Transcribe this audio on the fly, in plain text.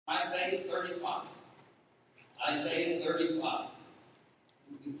Isaiah 35. Isaiah 35.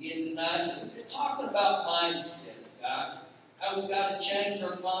 We begin tonight. We're talking about mindsets, guys. How we've got to change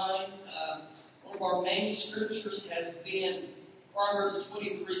our mind. One of our main scriptures has been Proverbs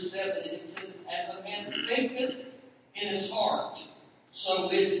 23:7, and it says, "As a man thinketh in his heart, so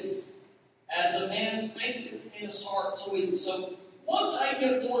is he. As a man thinketh in his heart, so is he." So once I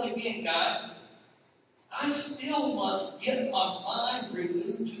get born again, guys, I still must get my mind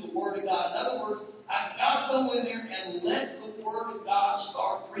renewed to the Word of God. In other words, I've got to go in there and let the Word of God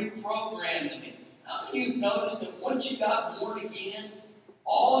start reprogramming me. How many of you have noticed that once you got born again,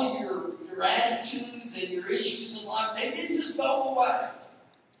 all your attitudes and your issues in life, they didn't just go away.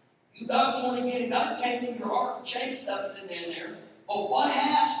 You got born again, God came in your heart and changed stuff in there. But what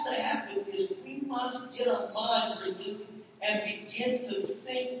has to happen is we must get our mind renewed and begin to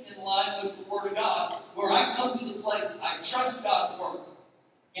think in line with the Word of God. Where I come to the place that I trust God's Word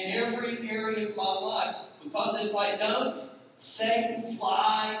in every area of my life. Because if I don't, Satan's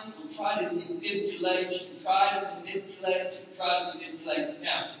lies will try to manipulate you,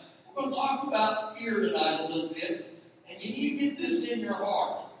 Now, we're going to talk about fear tonight a little bit. And you need to get this in your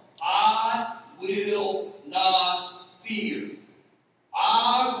heart. I will not fear.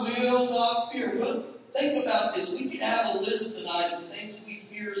 I will not fear. Well, think about this. We could have a list tonight of things we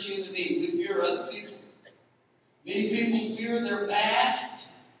fear as human beings. We fear other people. Many people fear their past.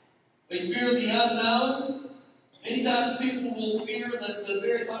 They fear the unknown. Many times people will fear the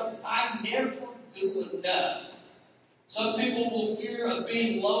very thought of, I never do enough. Some people will fear of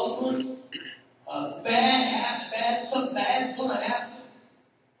being lonely. Something bad's going to happen.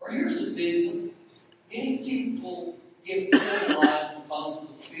 Or here's a big one. Many people get paralyzed because of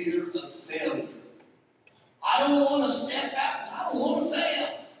the fear of failure. I don't want to step out because I don't want to fail.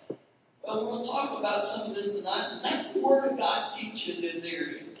 Well, we're going to talk about some of this tonight. Let the Word of God teach you in this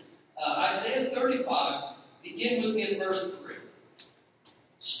area. Isaiah 35, begin with me in verse 3.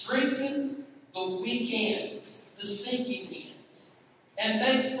 Strengthen the weak hands, the sinking hands, and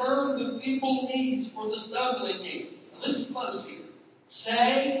make firm the feeble knees or the stumbling knees. Now listen close here.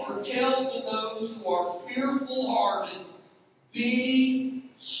 Say or tell to those who are fearful-hearted, be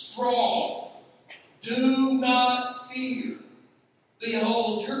strong. Do not fear.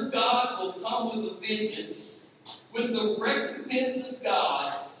 Behold, your God will come with a vengeance. With the recompense of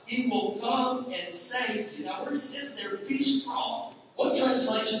God, He will come and save you. Now, where it says there, be strong. One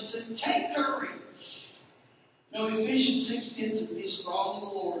translation says, take courage. Now, Ephesians 6:10 says, be strong in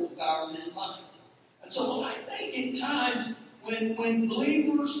the Lord and the power of His might. And so I think at times when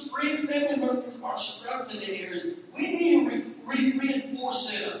believers, friends, family members are struggling in areas, we need to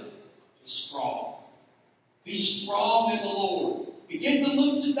reinforce them. Be strong. Be strong in the Lord. Begin to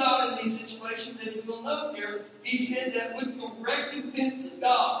look to God in these situations. And if you'll note here, He said that with the recompense of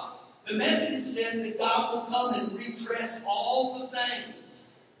God, the message says that God will come and redress all the things.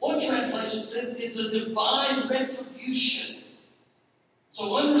 One translation says it's a divine retribution.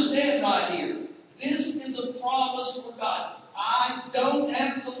 So understand right here, this is a promise for God. I don't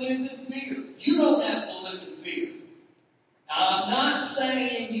have to live in fear. You don't have to live in fear. Now, I'm not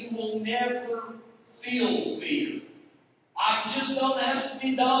saying you will never feel fear. I just don't have to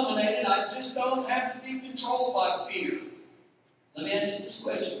be dominated. I just don't have to be controlled by fear. Let me ask you this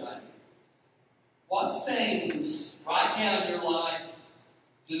question right here. What things right now in your life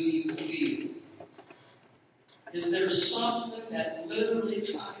do you fear? Is there something that literally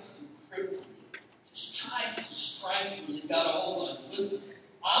tries to cripple you? Just tries to strangle you. It's got a hold on you. Listen,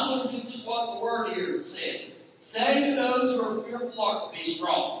 I'm going to do just what the Word here says. Say to those who are fearful, be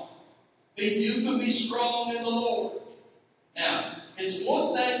strong. You can be strong in the Lord. Now, it's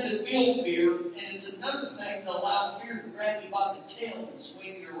one thing to feel fear, and it's another thing to allow fear to grab you by the tail and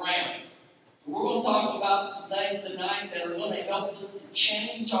swing you around. So we're going to talk about some things tonight that are going to help us to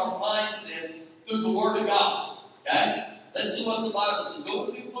change our mindset through the Word of God. Okay? Let's see what the Bible says. Go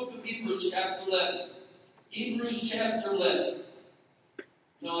to the book of Hebrews chapter 11. Hebrews chapter 11.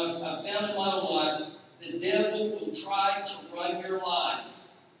 You know, I've found in my own life, the devil will try to run your life.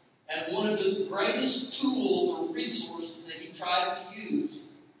 And one of his greatest tools or resources that he tries to use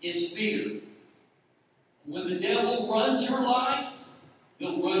is fear. When the devil runs your life,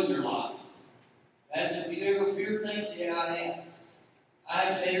 he'll run your life. Pastor, have you ever feared things? Yeah, I have.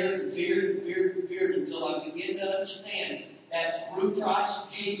 I feared and feared and feared and feared until I begin to understand that through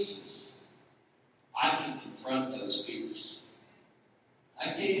Christ Jesus, I can confront those fears. I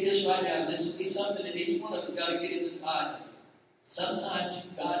can tell you this right now, this will be something that each one of us got to get inside of. Sometimes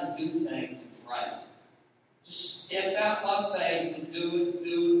you've got to do things afraid. Just step out by faith and do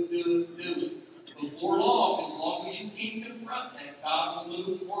it. before long, as long as you keep confronting that, God will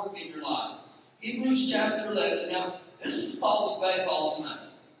move and work in your life. Hebrews chapter 11. Now, this is called the Faith Hall of Fame.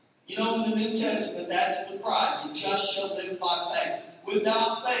 You know, in the New Testament, that's the pride. The just shall live by faith.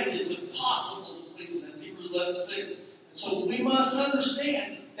 Without faith, it's impossible to please Him. That's Hebrews 11:6. And so we must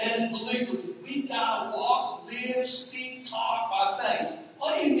understand that as believers, we've got to walk, live, speak, talk by faith.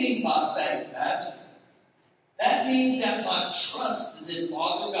 What do you mean by faith, Pastor? That means that my trust is in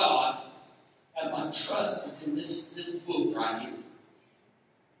Father God, and my trust is in this book right here.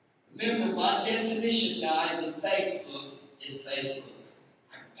 Remember, my definition, guys, of Facebook is Facebook.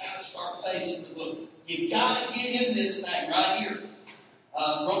 I've got to start facing the book. You've got to get in this thing right here.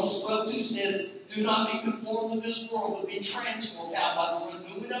 Romans 12:2 says, do not be conformed to this world, but be transformed out by the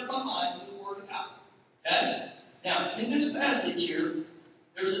renewing of my mind to the Word of God. Okay? Now, in this passage here,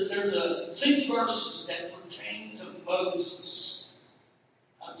 there's a 6 verses that pertain to Moses.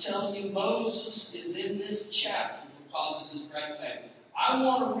 I'm telling you, Moses is in this chapter because of his great faith. I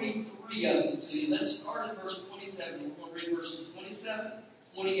want to read 3 of them to you. Let's start at verse 27. We're going to read verses 27,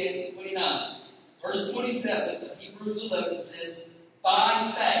 28, and 29. Verse 27 of Hebrews 11 says,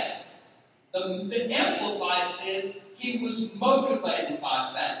 by faith. The Amplified says he was motivated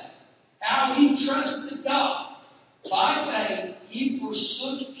by faith. How he trusted God. By faith, he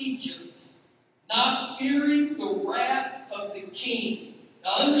forsook Egypt, not fearing the wrath of the king.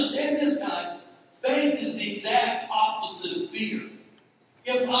 Now understand this, guys. Faith is the exact opposite of fear.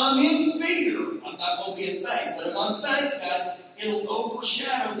 If I'm in fear, I'm not going to be in faith. But if I'm in faith, guys, it'll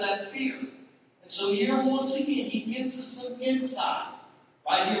overshadow that fear. And so here, once again, he gives us some insight.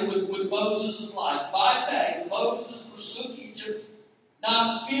 Right here with Moses' life. By faith, Moses forsook Egypt,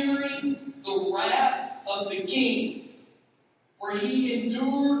 not fearing the wrath of the king. For he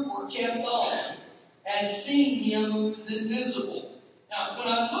endured or kept on, as seeing him who is invisible. Now, when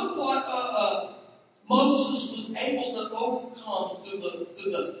I look what Moses was able to overcome through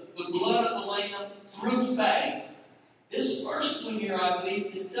the blood of the Lamb, through faith, this first one here, I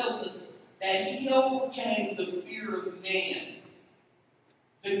believe, is telling us that he overcame the fear of man.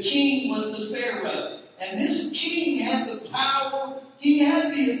 The king was the Pharaoh. And this king had the power, he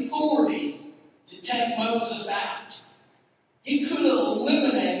had the authority to take Moses out. He could have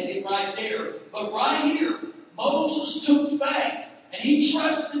eliminated him right there. But right here, Moses took faith and he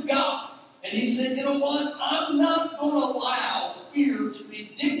trusted God. And he said, you know what? I'm not going to allow fear to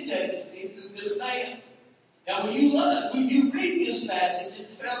be dictated to me through this man. Now, when you read this passage,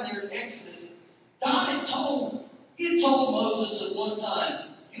 it's found there in Exodus. God had told him. He had told Moses at one time,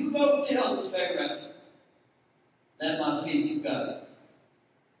 you go tell the Pharaoh, let my people go.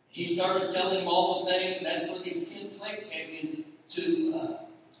 He started telling him all the things, and that's when these 10 plagues came to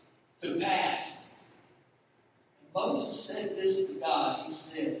pass. And Moses said this to God. He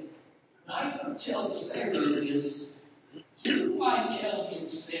said, when I go tell the Pharaoh this, who do I tell him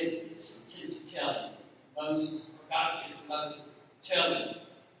said this? To tell him. Moses, or God said to Moses, tell him,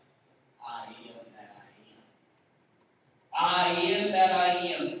 I am that I am. I am that I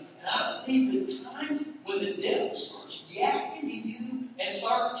am. And I believe the times when the devil starts yakking to you and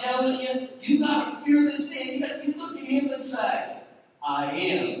start telling you, you got to fear this man. You look at him and say, I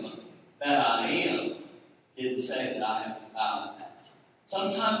am that I am. Didn't say that I have to bow to that.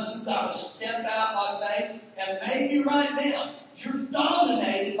 Sometimes you've got to step out by faith, and maybe right now you're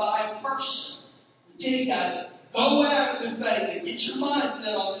dominated by a person. I tell you guys, go out with faith and get your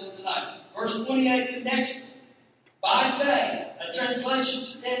mindset on this tonight. Verse 28, the next one. By faith, a translation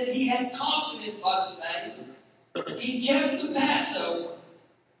said he had confidence by the faith. He kept the Passover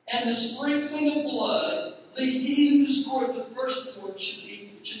and the sprinkling of blood, lest he who destroyed the firstborn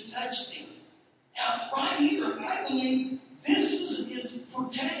should touch them. Now, right here, I believe this is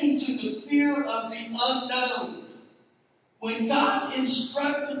pertaining to the fear of the unknown. When God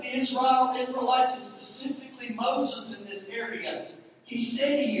instructed the Israelites, and specifically Moses in this area, he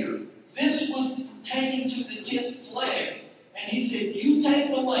said here, this was pertaining to the 10th plague. And he said, you take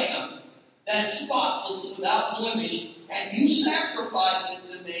the lamb that's spotless and without blemish, and you sacrifice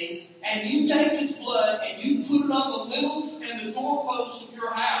it to me, and you take its blood, and you put it on the lintels and the doorposts of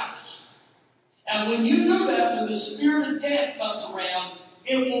your house. And when you do that, when the spirit of death comes around,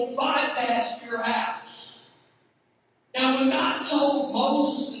 it will bypass your house. Now, when God told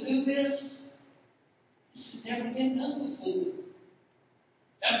Moses to do this has never been done before.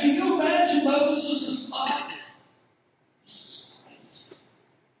 Now, can you imagine Moses' thought? This is crazy.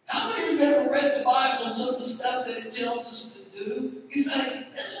 How many of you have ever read the Bible and some of the stuff that it tells us to do? You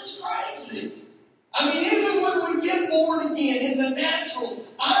think, this is crazy. I mean, even when we get born again in the natural,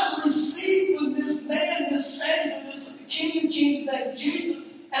 I'm received with this man, this Savior, this King of Kings named Jesus,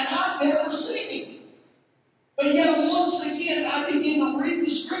 and I've never seen him.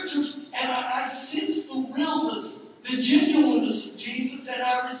 the genuineness of Jesus, and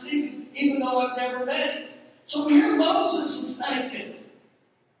I receive it, even though I've never met him. So here Moses is thinking,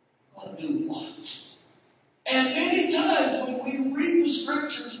 I'm going to do what? And many times when we read the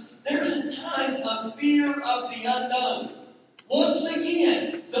scriptures, there's a time of fear of the unknown. Once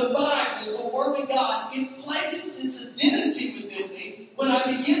again, the Bible, the Word of God, it places its identity within me when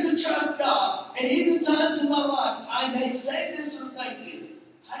I begin to trust God. And even times in my life, I may say this or think this.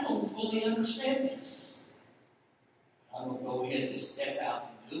 I don't fully understand this. I'm going to go ahead and step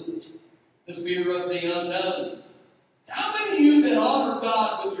out and do it. The fear of the unknown. How many of you that honor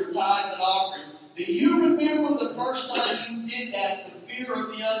God with your tithes and offerings, do you remember the first time you did that, the fear of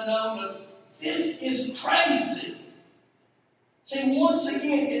the unknown of, this is crazy? See, once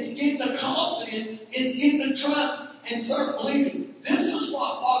again, it's getting the confidence, it's getting the trust, and start believing, this is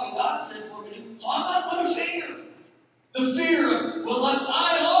what Father God said for me to do, so I'm not going to fear. The fear of, well, if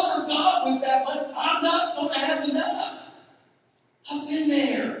I honor God with that money, I'm not going to have enough. I've been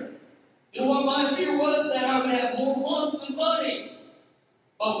there. You know what my fear was? That I would have more monthly money.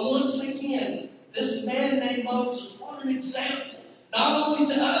 But once again, this man named Moses, what an example. Not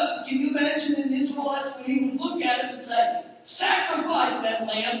only to us, but can you imagine an Israelite when he would look at it and say, sacrifice that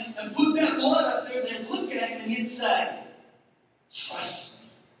lamb and put that blood up there, and they'd look at him and he'd say, trust me.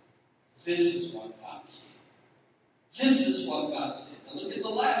 This is what God said. This is what God said. Now look at the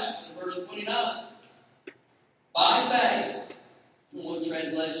last one, verse 29. By faith, one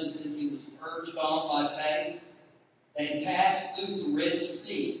translation says he was urged on by faith. They passed through the Red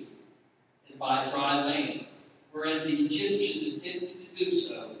Sea as by dry land, whereas the Egyptians attempted to do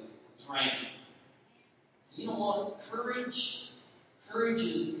so, drowned. You know what? Courage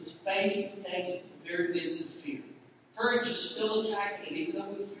is facing things in the very midst of fear. Courage is still attacking it, even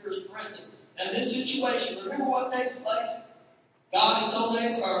though the fear is present. And this situation, remember what takes place? God had told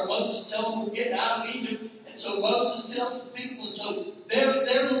them, or Moses told them we're getting out of Egypt. And so Moses tells the people, and so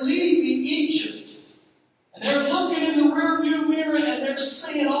they're leaving Egypt. And they're looking in the rearview mirror, and they're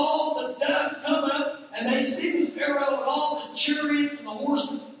seeing all the dust come up, and they see the Pharaoh and all the chariots and the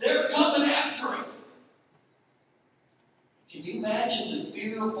horsemen. They're coming after him. Can you imagine the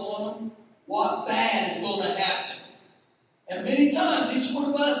fear upon them? What bad is going to happen? And many times, each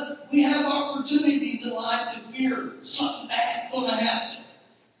one of us, we have opportunities in life to fear something bad's going to happen.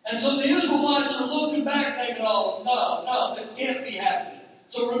 And so the Israelites are looking back thinking, oh, no, this can't be happening.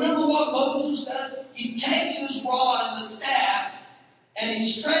 So remember what Moses does? He takes his rod and the staff and he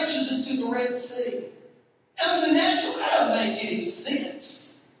stretches it to the Red Sea. Now in the natural, that doesn't make any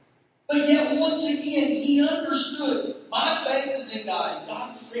sense. But yet once again, he understood, my faith is in God. And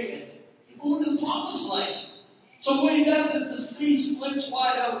God said, he's going to the promised land. So when he does it, the sea splits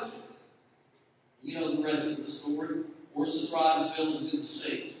wide open. You know the rest of the story. Horses ride and fell into the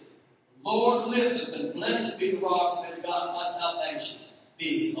sea. The Lord liveth, and blessed be the rock, and may the God of my salvation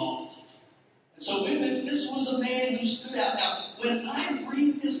be exalted. And so this was a man who stood out. Now, when I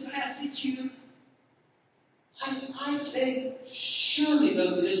read this passage here, I think surely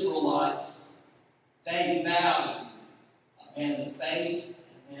those Israelites, they value a man of faith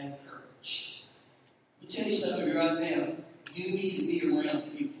and a man of courage. Let me tell you something right now. You need to be around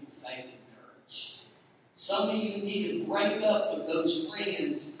people of faith and courage. Some of you need to break up with those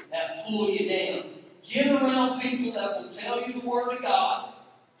friends that pull you down. Get around people that will tell you the Word of God.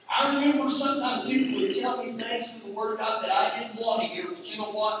 I remember sometimes people would tell me things from the Word of God that I didn't want to hear, but you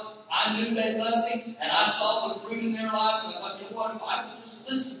know what? I knew they loved me, and I saw the fruit in their life, and I thought, you know what? If I would just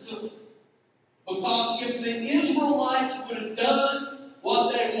listen to them. Because if the Israelites would have done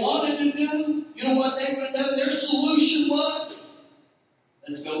what they wanted to do, you know what they would have done? Their solution was,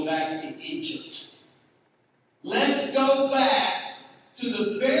 let's go back to Egypt. Let's go back to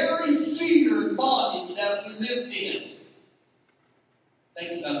the very fear and bondage that we lived in.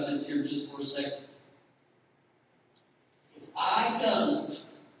 Think about this here just for a second. If I don't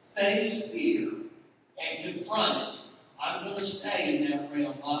face fear and confront it, I'm going to stay in that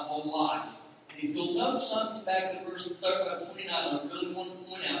realm my whole life. And if you'll note something back in verse 29, I really want to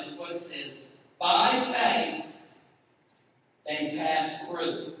point out what it says. By faith, they passed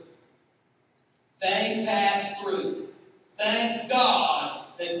through. They passed through. Thank God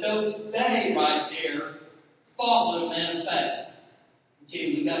that they right there followed a man of faith.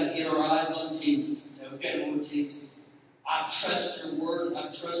 Okay, we got to get our eyes on Jesus and say, okay, Lord Jesus, I trust your word and I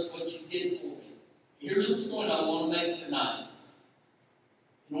trust what you did for me. Here's a point I want to make tonight.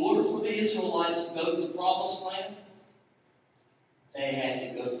 In order for the Israelites to go to the promised land, they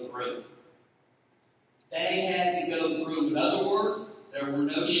had to go through. They had to go through. In other words, there were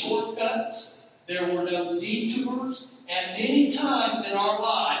no shortcuts. There were no detours. And many times in our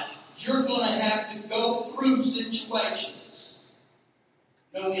life, you're going to have to go through through situations.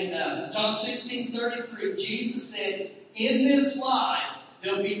 You know, in John 16:33, Jesus said, in this life,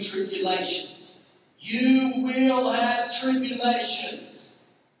 there'll be tribulations. You will have tribulations.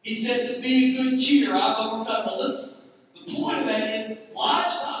 He said to be a good cheer. I've overcome. Now listen, the point of that is,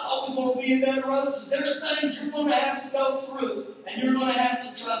 life's not always going to be a bed of roses. There's things you're going to have to go through, and you're going to have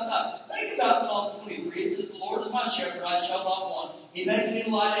to trust God. Think about Psalm 23. It says, the Lord is my shepherd, I shall not want. He makes me to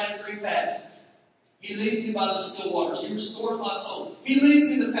lie down in green pastures. He leads me by the still waters. He restores my soul. He leads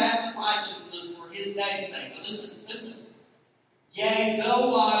me in the paths of righteousness for his name's sake. Now listen. Yea,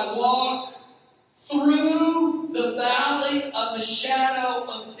 though I walk through the valley of the shadow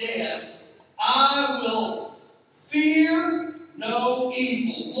of death, I will fear no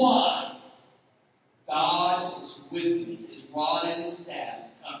evil. Why? God is with me. His rod and his staff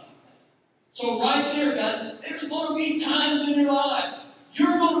comfort me. So right there, guys, there's going to be times in your life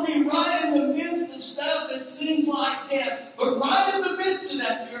you're going to be right in the midst of stuff that seems like death. But right in the midst of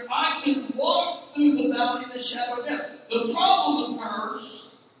that fear, I can walk through the valley of the shadow of death. The problem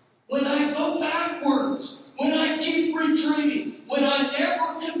occurs when I go backwards, when I keep retreating, when I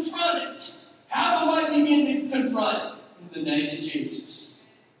never confront it. How do I begin to confront it? In the name of Jesus.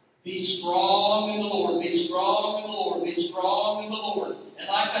 Be strong in the Lord. Be strong in the Lord. Be strong in the Lord. And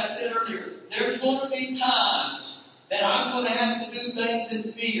like I said earlier, there's going to be times that I'm going to have to do things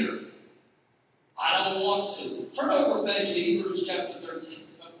in fear. I don't want to. Turn over a page to Hebrews chapter 13.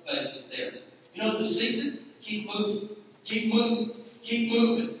 A couple pages there. You know the secret? Keep moving. Keep moving. Keep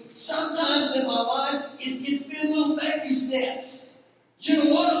moving. Sometimes in my life, it's been little baby steps. But you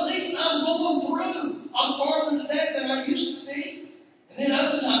know what? At least I'm going through. I'm farther today than I used to be. And then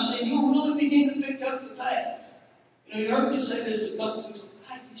other times, then you'll really begin to pick up the pace. You know, you heard me say this a couple weeks ago.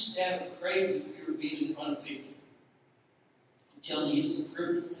 I used to have a crazy fear of being in front of people. I'm telling you, it would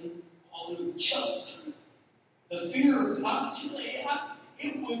cripple me. Oh, it would choke me. The fear of God,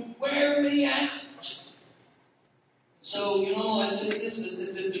 it would wear me out. So, you know, I said this,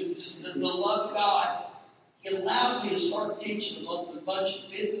 the love of God, He allowed me to start teaching among a bunch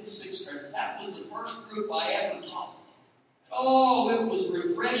of 5th and 6th graders. That was the first group I ever taught. Oh, it was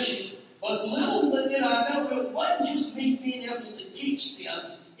refreshing. But little did I know, it wasn't just me being able to teach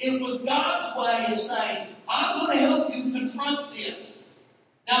them. It was God's way of saying, I'm going to help you confront this.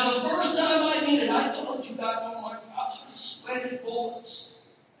 Now, the first time I did it, I told you guys, oh my gosh, I sweated bullets.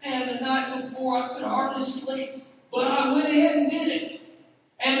 And the night before, I could hardly sleep. But I went ahead and did it.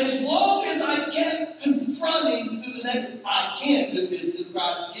 And as long as I kept confronting through the name, I can't do this through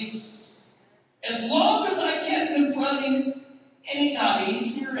Christ Jesus. As long as I kept confronting it, and it got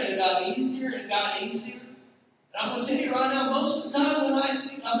easier, and it got easier, and it got easier. And I'm going to tell you right now, most of the time when I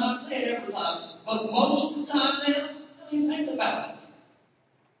speak, I'm not saying every time, but most of the time now, I don't even think about it.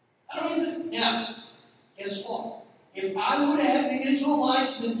 I don't even think. Now, guess what? If I would have had the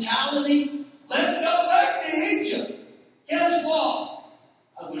Israelites' mentality, let's go back to Egypt, guess what?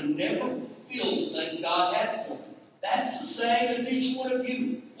 I would have never fulfilled the thing God had for me. That's the same as each one of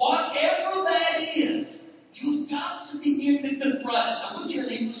you. Whatever that is, you've got to begin to confront it. Now look here in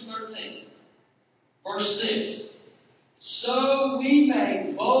Hebrews 13, verse 6. So we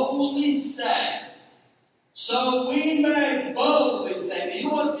may boldly say. So we may boldly say. You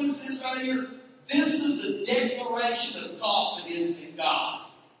know what this is right here? This is a declaration of confidence in God.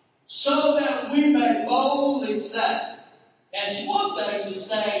 So that we may boldly say. It's one thing to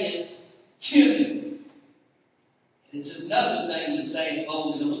say it timid. And it's another thing to say it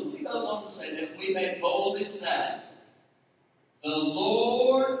boldly. Look what he goes on to say, that we may boldly say, the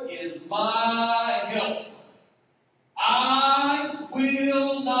Lord is my helper. I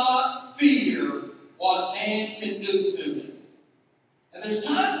will not fear what man can do to me. And there's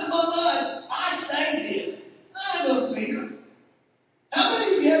times in my life I say this. I have no fear. How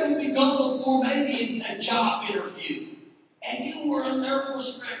many of you ever been gone before, maybe in a job interview, and you were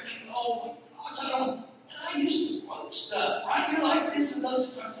nervous, thinking, oh my gosh, I used to quote stuff, right? You're like this and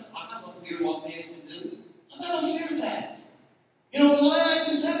those times. I'm not going to fear what man can do. I'm not going to fear that. You know why I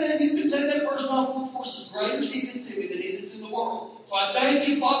can say that? You can say that first of all, forces greater is he that's in me than he that's in the world. So I thank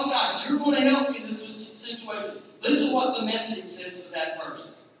you, Father God, you're going to help me in this situation. Listen to what the message says for that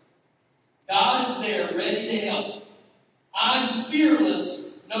person. God is there, ready to help. I'm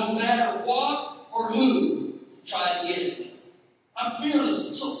fearless no matter what or who try to get at me. I'm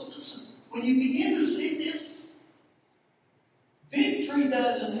fearless. So listen, when you begin to see this, victory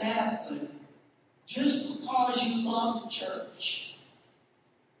doesn't happen just because you belong to church.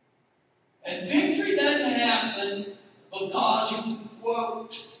 And victory doesn't happen because you can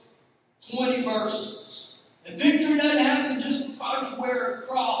quote 20 verses. And victory doesn't happen just because you wear a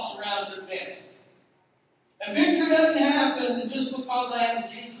cross around your neck. And victory doesn't happen just because I have a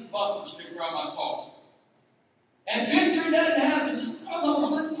Jesus bumper sticker on my car. And victory doesn't happen just because I'm a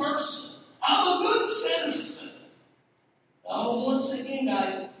good person. I'm a good citizen. No, once again,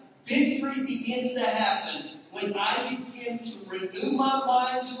 guys, victory begins to happen when I begin to renew my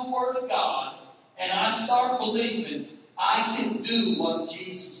mind to the Word of God and I start believing I can do what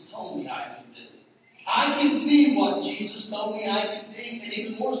Jesus told me I can do. I can be what Jesus told me I can be, and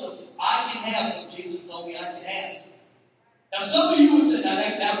even more so, I can have what Jesus told me I can have. Now, some of you would say, now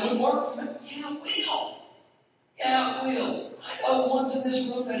that wouldn't work for me. Yeah, it will. Yeah, it will. I know ones in this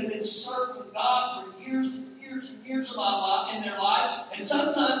room that have been serving God for years and years and years of in their life, and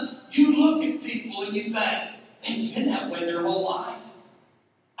sometimes you look at people and you think, they've been that way their whole life.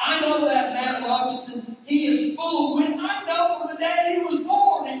 I know that Matt Robinson, he is full of wisdom. I know from the day he was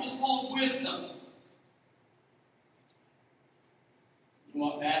born, he was full of wisdom. You know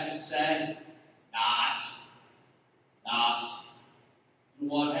what Matt would say? Not. You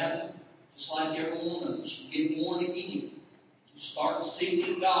know what happened? Just like everyone else, you get born again. You start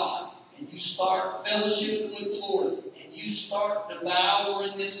seeking God, and you start fellowshipping with the Lord, and you start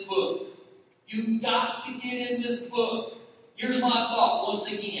devouring this book. You've got to get in this book. Here's my thought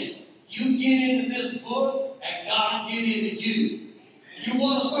once again. You get into this book, and God will get into you. You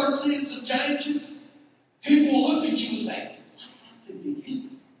want to start seeing some changes? People will look at you and say, what happened to you?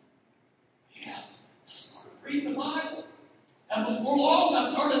 Yeah, I started reading the Bible. And before long, I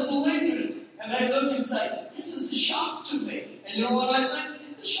started believing it. And they look and say, this is a shock to me. And you know what I say?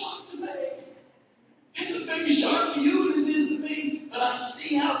 It's a shock to me. It's a big shock to you as it is to me. But I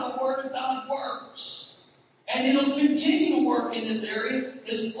see how the Word of God works. And it'll continue to work in this area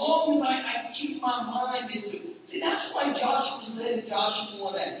as long as I keep my mind into it. See, that's why Joshua said in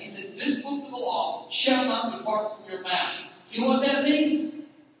Joshua 1:8, he said, this book of the law shall not depart from your mouth. You know what that means?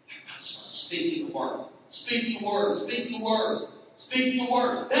 I've got to start speaking the Word. Speak the Word. Speak the Word. Speak the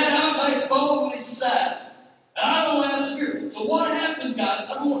Word. That I may boldly say. And I don't have to hear it. So what happens, guys?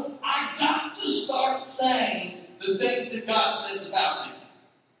 Number one, I got to start saying the things that God says about me.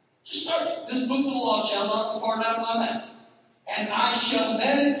 Just start. This book of the law shall not depart out of my mouth. And I shall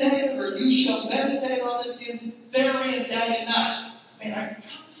meditate, or you shall meditate on it therein day and night. Man, I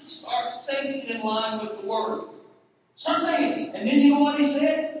got to start thinking in line with the Word. Start thinking. And then you know what he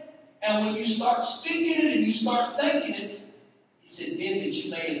said? And when you start speaking it and you start thinking it, he said, then that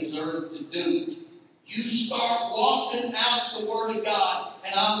you may observe to do it. You start walking out the Word of God.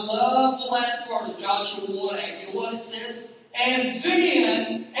 And I love the last part of Joshua 1:8. You know what it says? And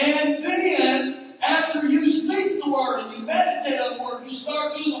then, after you speak the Word and you meditate on the Word, you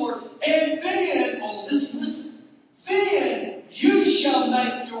start doing the Word, and then, listen, then you shall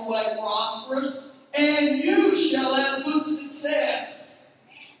make your way prosperous, and you shall have good success.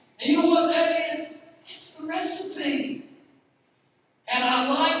 And you know what that is? It's the recipe. And I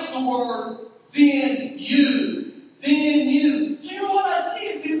like the word, then you. Then you. So you know what I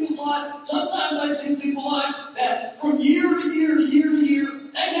see in people's life? Sometimes I see people like that from year to year to year to year,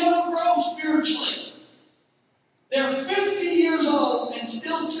 they never grow spiritually. They're 50 years old and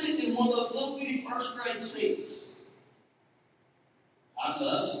still sitting in one of those little bitty first grade seats. God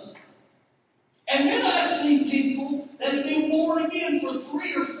loves them. And then I see people that have been born again for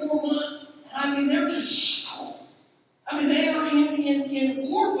 3 or 4 months, and I mean, they're just they are in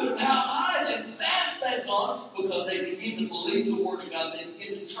orbit of how high and fast they've gone because they begin to believe the Word of God. They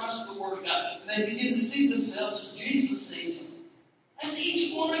begin to trust the Word of God. And they begin to see themselves as Jesus sees them. That's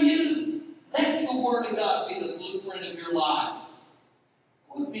each one of you. Let the Word of God be the blueprint of your life.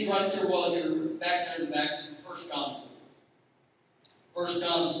 Go with me right there while you're back there in the back to 1 John 4. 1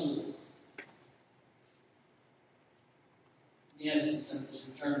 John 4. Yes, it's simple.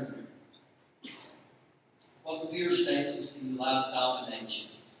 Return to it. What fear statements do you allow domination?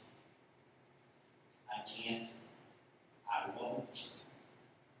 I can't. I won't.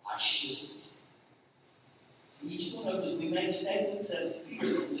 I shouldn't. Each one of us, we make statements of fear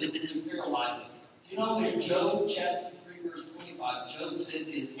that literally paralyze us. You know, in Job chapter 3, verse 25, Job said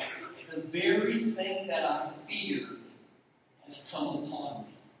this, the very thing that I feared has come upon me.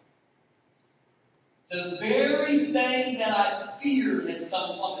 The very thing that I feared has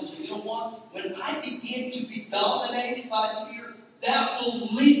come upon me. So you know what? When I begin to be dominated by fear, that will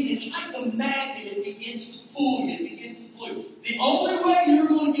lead. It's like a magnet. It begins to pull you. It begins to pull you. The only way you're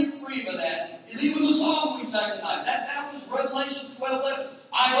going to get free of that is even the song we sang tonight. That was Revelation 12:11.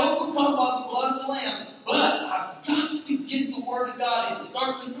 I overcome by the blood of the Lamb. But I've got to get the Word of God in and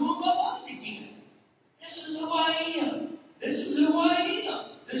start renewing my mind again. This is who I am. This is who I am.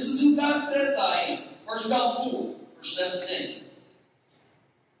 This is who God says I am. 1 John 4, verse 17.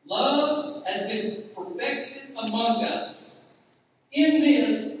 Love has been perfected among us. In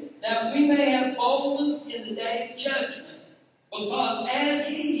this, that we may have boldness in the day of judgment, because as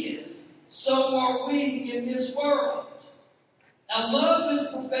He is, so are we in this world. Now, love is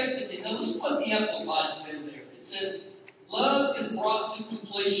perfected. Now, listen to what the Amplified says there. It says, love is brought to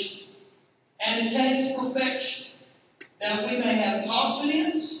completion and attains perfection, that we may have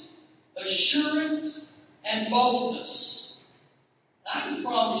confidence, assurance, and boldness. I can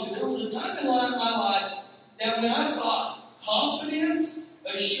promise you, there was a time in my life that when I thought confidence,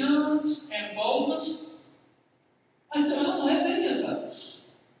 assurance, and boldness, I said, I don't have any of those.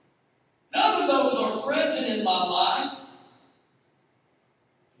 None of those are present in my life.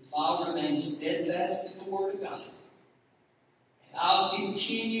 If I'll remain steadfast in the Word of God, and I'll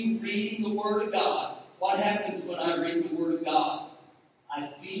continue reading the Word of God, what happens when I read the Word of God?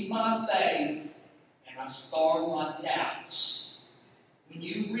 I feed my faith and I starve my doubts. When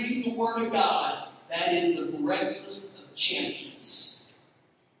you read the Word of God, that is the breakfast of champions.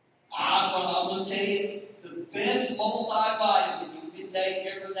 I'm going to tell you, the best multivitamin you can take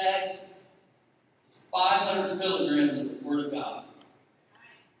every day is 500 milligrams of the Word of God.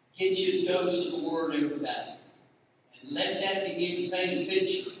 Get you a dose of the Word every day. And let that begin to paint a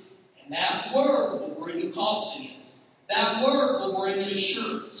picture. And that Word will bring you confidence. That Word will bring you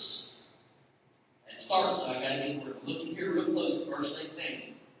assurance. That starts, so I got to get where I'm looking here real close at verse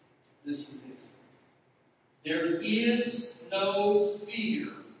 18. Listen to this. There is no fear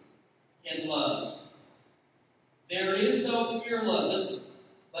in love. There is no fear in love. Listen.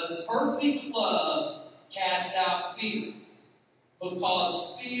 But perfect love casts out fear,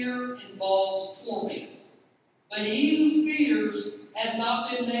 because fear involves torment. But he who fears has not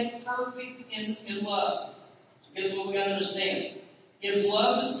been made perfect in love. So guess what we got to understand? If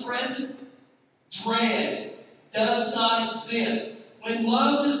love is present, dread does not exist. When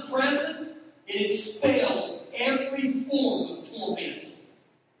love is present, it expels every form of torment.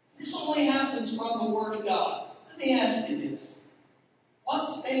 This only happens from the Word of God. Let me ask you this.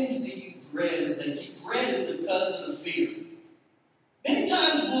 What things do you dread when they see? Dread is a cousin of fear. Many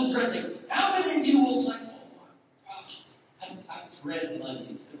times we'll dread things. How many of you will say, oh my gosh, I dread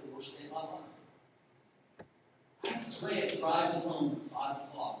Mondays. They're the worst day of my life. I dread driving home at 5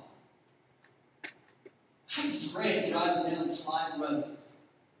 o'clock. I dread driving down the slide road.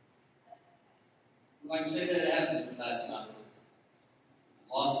 Like I say, that happened to me last night.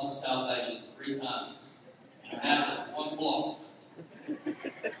 I lost my salvation 3 times in a matter of 1 block.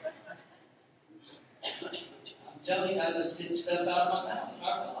 I'm telling you guys, I spit stuff out of my mouth, and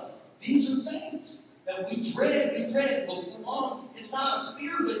I realize these are things that we dread. We dread. Before long, it's not a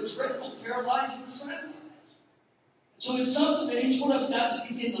fear, but dread will paralyze you the same way. So it's something that each one of us got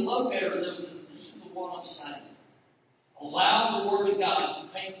to begin to locate ourselves and this is the one I'm saying. Allow the Word of God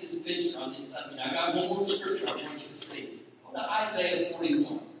to paint this picture on the inside of you. I got one more scripture I want you to see. Go to Isaiah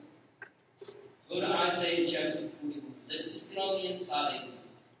 41. Go to Isaiah chapter 41. Let this get on the inside of you.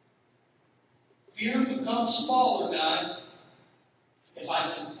 Fear becomes smaller, guys, if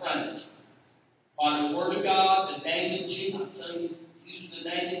I confront it. By the Word of God, the name of Jesus. I'm telling you, use the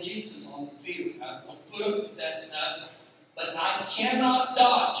name of Jesus on the fear. Guys, don't put up with that stuff. But I cannot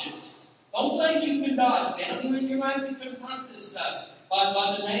dodge it. Don't think you can dodge it. I mean, you have to confront this stuff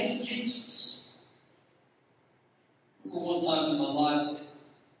by the name of Jesus. I remember one time in my life,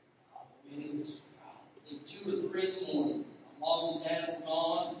 it was 2 or 3 in the morning. My mom and dad were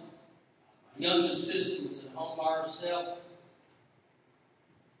gone. My youngest sister was at home by herself.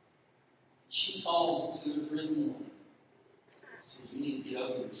 She called at 2 or 3 in the morning. Said, you need to get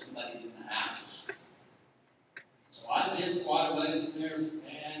over here. Somebody's in the house. So I did quite a ways in there.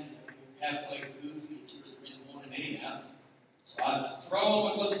 Man, you're halfway goofy at 2 or 3 in the morning anyhow. So I was throwing, I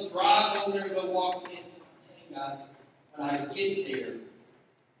was supposed to drive over there and go walk in. I'm telling you guys, when I get there,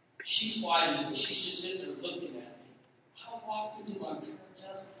 she's white as it, she's just sitting there looking at me. I walked into my parents'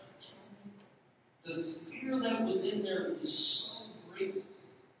 house and the fear that was in there was so real.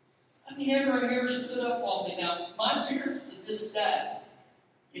 I mean, every hair stood up on me. Now, my parents to this day,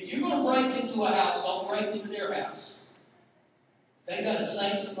 if you're going to break into a house, don't break into their house. They got a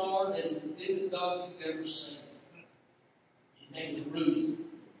Saint Bernard that is the biggest dog you've ever seen. His name is Rudy.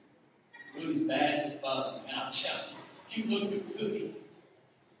 Rudy's bad with bug, and I'll tell you, you look at Rudy.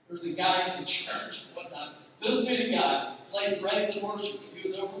 There's a guy in the church one time, little bitty guy, played praise and worship. He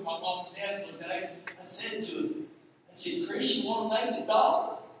was over at my mom and dad's one day. I said to him, I said, Chris, you want to make the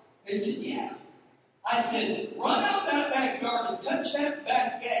dollar? He said, yeah. I said, run out that backyard and touch that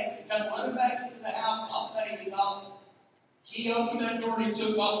back gate and come running back into the house and I'll pay you $1. He opened that door and he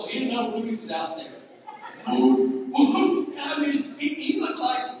took off. He didn't know Rudy was out there. I mean, he looked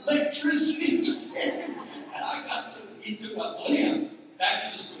like electricity. And I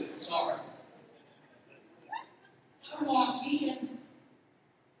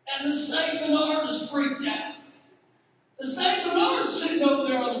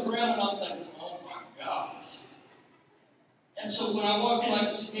And so when I walk in, like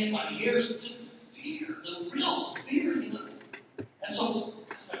I said, man, my hair's just fear, the real fear, you know. And so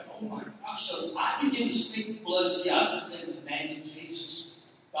I thought, oh my gosh. So I began to speak the blood of Jesus. I said, in the name of Jesus,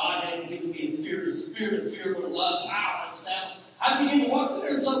 God had given me a fear, the spirit of fear, but love, power, and sound. I began to walk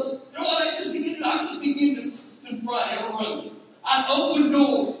there, and so, you know what, I just began to confront every room. I opened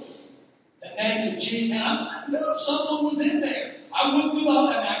doors. The name of Jesus, and I knew someone was in there. I went through all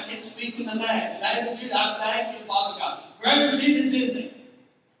that, and I kept speaking the name. The name of Jesus, I thank you, Father God. Greater is He that's in there.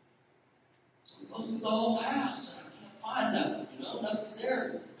 So we go through the whole house, and I can't find nothing. You know, nothing's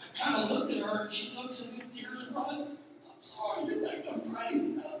there. I kind of looked at her, and she looks at me with tears in her eyes. I'm sorry, you think I'm crazy?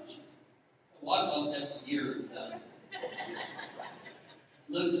 No. My wife thought that for years.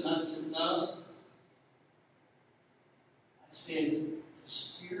 Looked, and I said, no. I said, the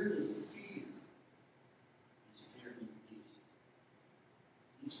spirit of fear is very real.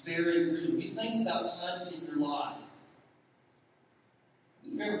 It's very real. You think about times in your life.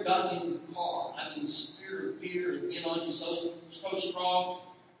 You've ever gotten in your car. I mean, the spirit of fear has been on you so strong.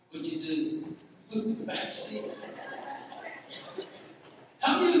 What'd you do? Look in the back seat.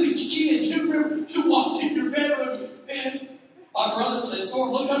 How many of these kids, you remember, you walked in your bedroom and my brother says,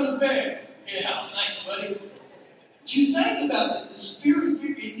 Storm, look under the bed. Yeah, thanks, buddy. But you think about it, the spirit of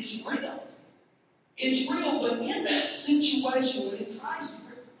fear is real. It's real, but in that situation, when it tries to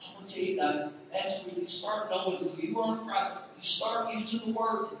grip, I'm going to tell you guys, that's when you start knowing who you are in Christ. You start using the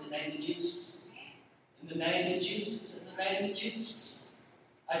word in the name of Jesus. In the name of Jesus. In the name of Jesus.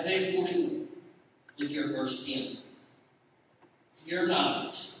 Isaiah 41. Look here at verse 10. Fear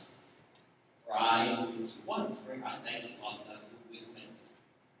not, for I am with you. What a prayer. I thank you, Father God, you're with me.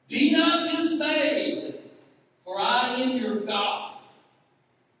 Be not dismayed, for I am your God.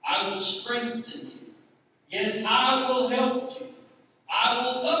 I will strengthen you. Yes, I will help you. I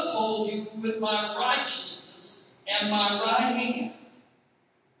will uphold you with my righteousness and my right hand.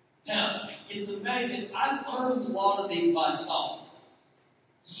 Now, it's amazing. I learned a lot of these by song.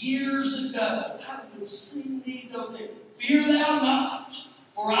 Years ago, I would sing these over there. Fear thou not,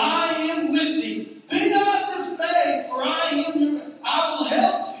 for I am with thee. Be not dismayed, for I am your God. I will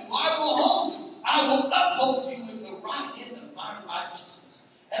help you. I will hold you. I will uphold you with the right hand of my righteousness.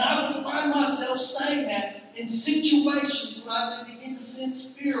 And I would find myself saying that in situations where I would begin to sense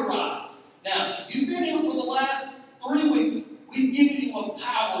fear rise. Now, if you've been here for the last 3 weeks, we've given you a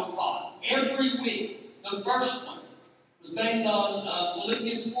power thought every week. The first one was based on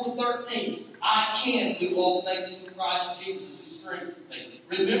Philippians 4:13. I can do all things through Christ Jesus who strengthens me.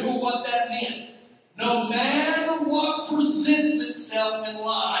 Remember what that meant. No matter what presents itself in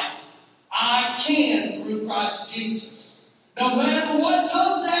life, I can through Christ Jesus. No matter what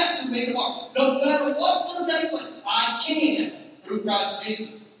comes after me tomorrow, no matter what's going to take place, I can through Christ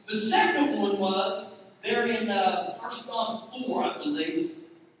Jesus. The second one was there in 1 John 4, I believe.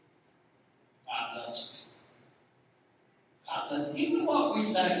 God loves you. God loves you. Even what we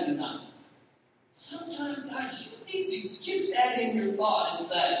say tonight. Sometimes, God, you need to get that in your thought and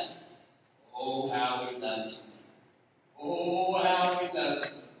say, oh, how He loves me. Oh, how He loves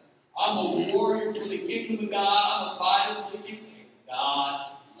me. I'm a warrior for the kingdom of God. I'm a fighter for the kingdom.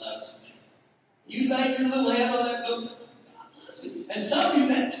 God loves me. You lay your little head on that book. God loves me. And some of you,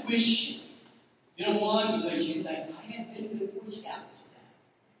 that twists you. You know why? Because you think, I have been a good Boy Scout for that.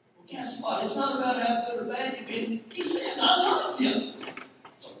 Well, guess what? It's not about how good or bad you've been. He says, I love you.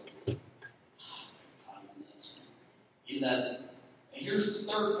 So, God loves me. He loves it. And here's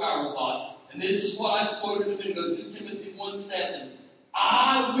the third power thought. And this is what I quoted a minute ago, 2 Timothy 1:7.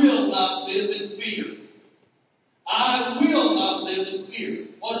 I will not live in fear. I will not live in fear.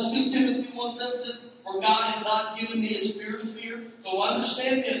 What does 2 Timothy 1:7 say? For God has not given me a spirit of fear. So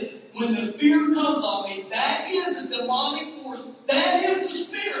understand this. When the fear comes on me, that is a demonic force. That is a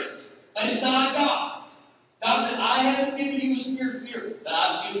spirit. But it's not a God. God said, I haven't given you a spirit of fear, but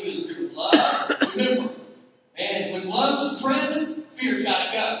I've given you a spirit of love. Remember, and when love is present, fear's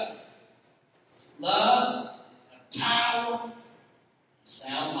got to go. Love, power,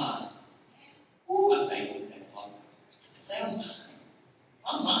 sound mind. Ooh, I thank you, that Father. Sound mind.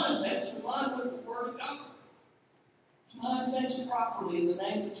 My mind thinks in line with the Word of God. My mind thinks properly in the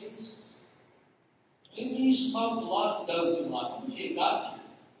name of Jesus. Even you smoked a lot of dope in life, I'm going to tell you, God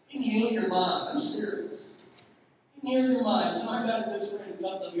can heal your mind. I'm serious. He can heal your mind. And I got a good friend who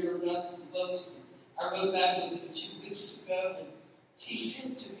comes up here and got some clothes. I wrote back with him a few weeks ago, and he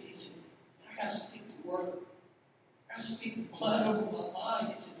said to me, he said, I got to speak the Word. I got to speak the blood over my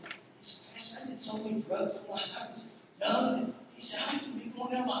mind. He said, Pastor, I did so many drugs when I was young. And he said, I can be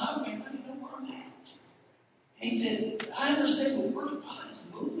going down my highway and I don't even know where I'm at. And he said, I understand the Word of God is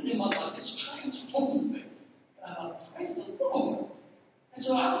moving in my life. It's transforming me. And I thought, praise the Lord.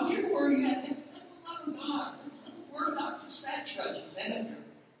 So I don't care where you're at. Let the love of God, let the Word of God just saturate you. Stand up here.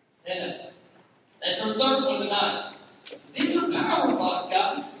 Stand up. That's our third one tonight. These are power thoughts,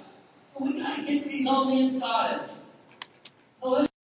 guys. We got to get these on the inside of us.